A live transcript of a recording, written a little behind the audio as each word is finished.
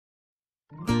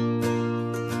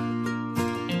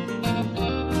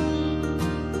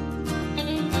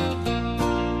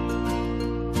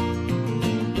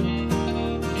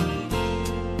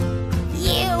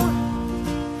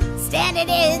Standing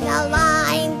in a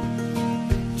line,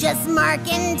 just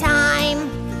marking time,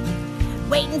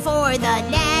 waiting for the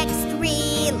next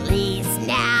release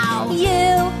now.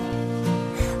 You,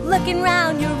 looking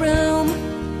round your room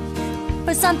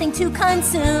for something to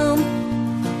consume.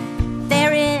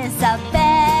 There is a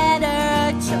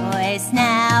better choice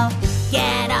now.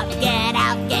 Get up, get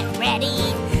out, get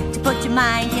ready to put your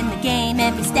mind in the game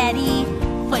and be steady.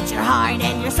 Put your heart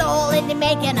and your soul into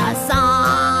making a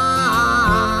song.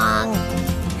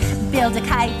 Build a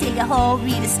kite, dig a hole,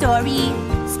 read a story.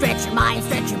 Stretch your mind,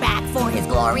 stretch your back for his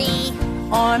glory.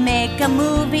 Or make a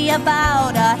movie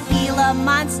about a Gila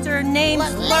monster named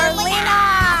Lurlina.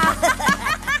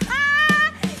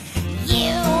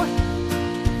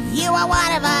 You are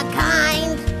one of a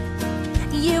kind.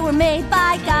 You were made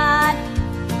by God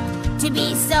to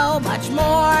be so much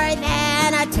more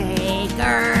than a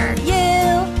taker.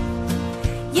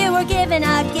 You were given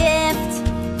a gift,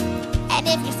 and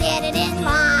if you're standing in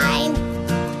line,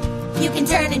 you can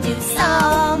turn and do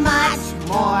so much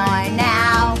more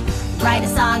now. Write a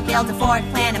song, build a fort,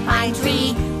 plant a pine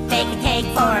tree, bake a cake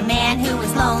for a man who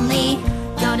is lonely.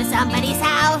 Go to somebody's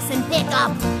house and pick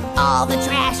up all the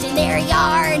trash in their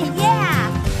yard. Yeah!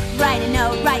 Write a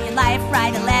note, write your life,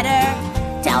 write a letter.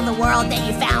 Tell the world that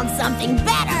you found something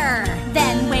better.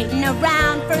 Then waiting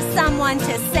around for someone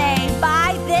to say,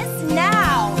 buy this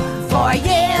now. For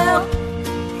you,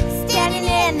 standing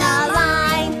in the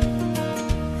line,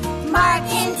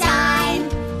 marking time.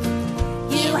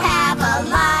 You have a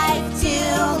life to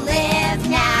live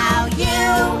now. You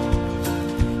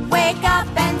wake up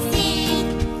and see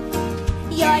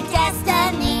your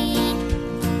destiny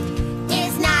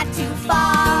is not to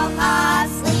fall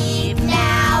asleep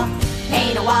now.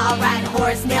 Paint a wall, ride a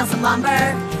horse, nail some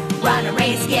lumber. Run a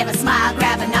race, give a smile,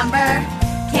 grab a number.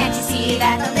 Can't you see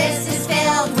that the list is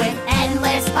filled with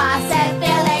endless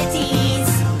possibilities?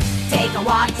 Take a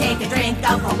walk, take a drink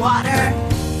of the water.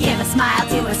 Give a smile